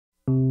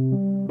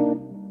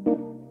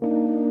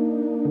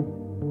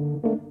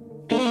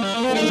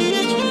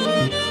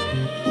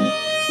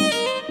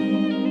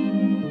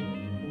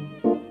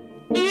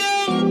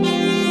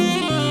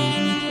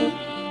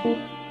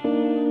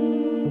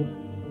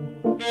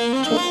Why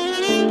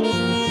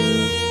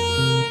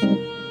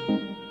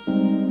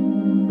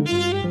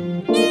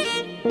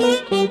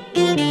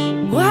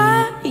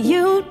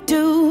you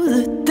do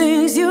the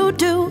things you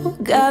do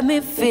got me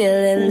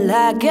feeling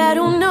like I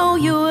don't know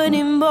you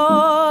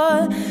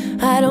anymore.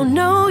 I don't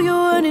know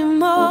you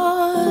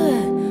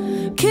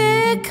anymore.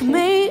 Kick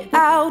me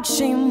out,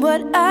 shame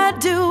what I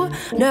do.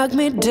 Knock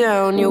me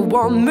down, you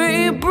want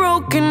me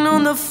broken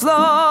on the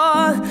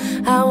floor.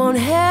 I won't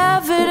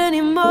have it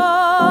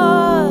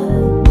anymore.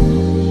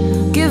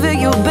 Give it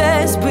your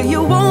best, but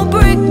you won't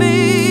break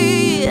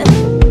me.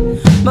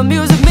 My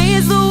music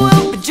means the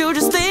world, but you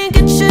just think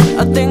it's shit.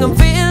 I think I'm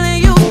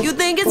feeling you, you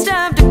think it's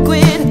time to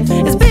quit.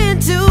 It's been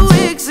 2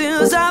 weeks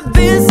since I've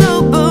been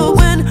sober.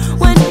 When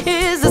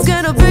is this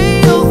gonna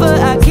be over?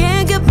 I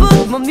can't get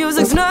booked, my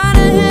music's not a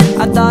hit.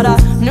 I thought I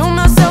knew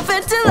myself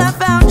until I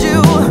found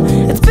you.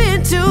 It's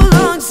been too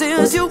long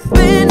since you've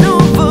been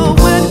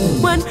over.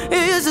 When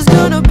is this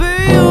gonna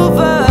be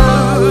over?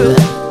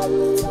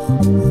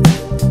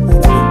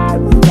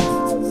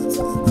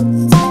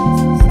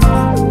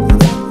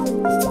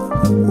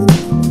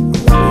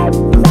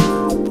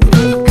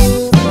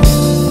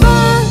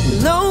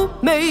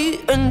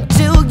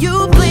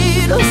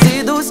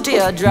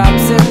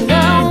 Teardrops and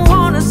I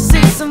wanna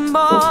see some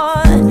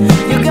more.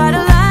 You got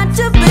a lot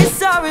to be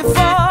sorry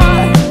for.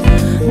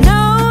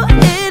 No,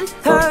 it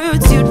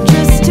hurts you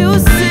just to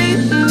see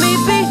me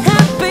be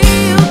happy.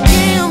 You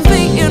can't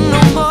be here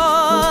no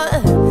more.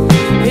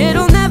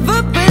 It'll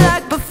never be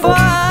like before.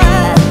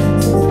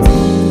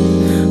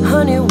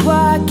 Honey,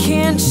 why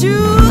can't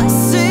you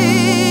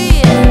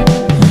see?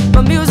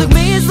 My music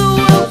means the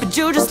world, but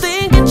you just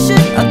think it's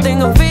shit. I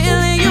think I'm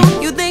feeling you,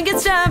 you think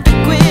it's time to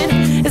quit.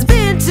 It's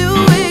been 2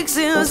 weeks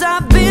since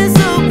I've been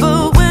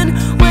sober. When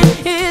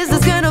is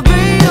this gonna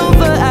be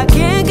over? I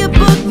can't get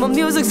booked, my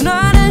music's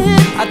not a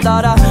hit. I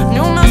thought I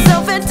knew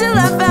myself until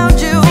I found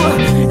you.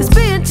 It's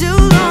been too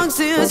long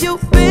since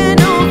you've been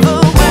over.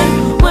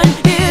 When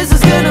is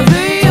this gonna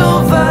be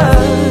over?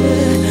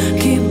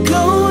 Keep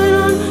going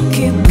on,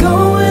 keep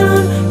going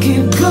on,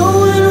 keep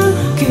going on,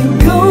 keep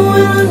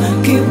going on,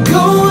 keep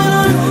going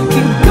on,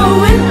 keep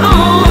going on.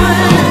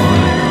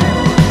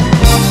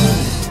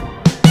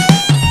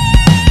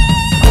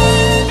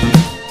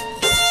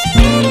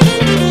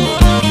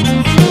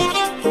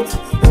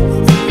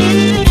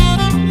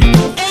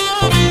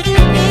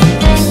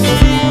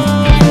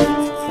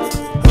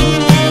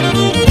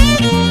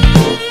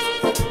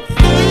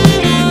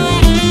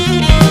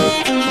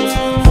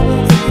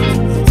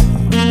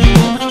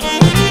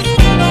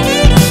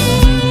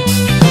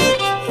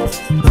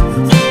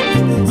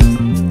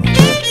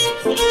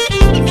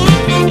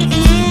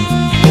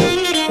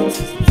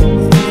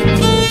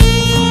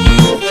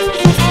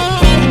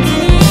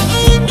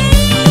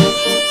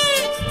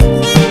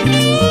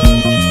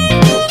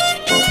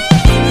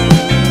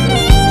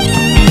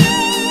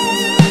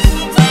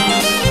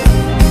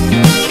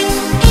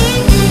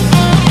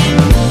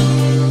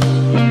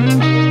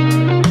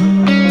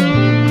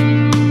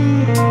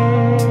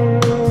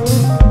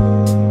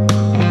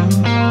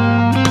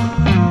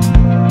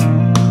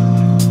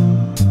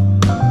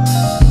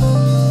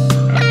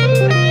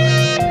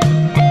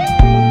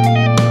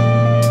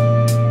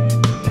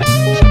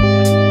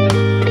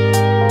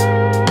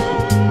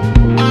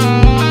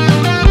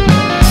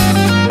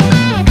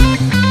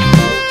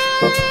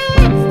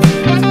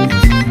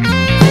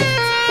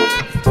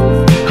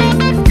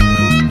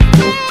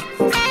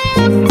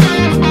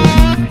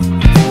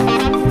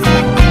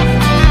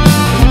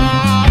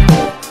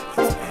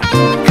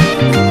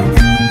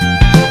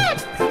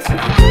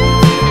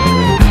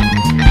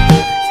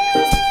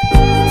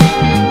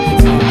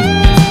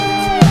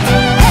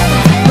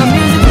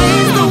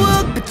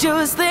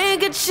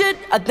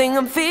 I think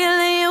I'm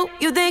feeling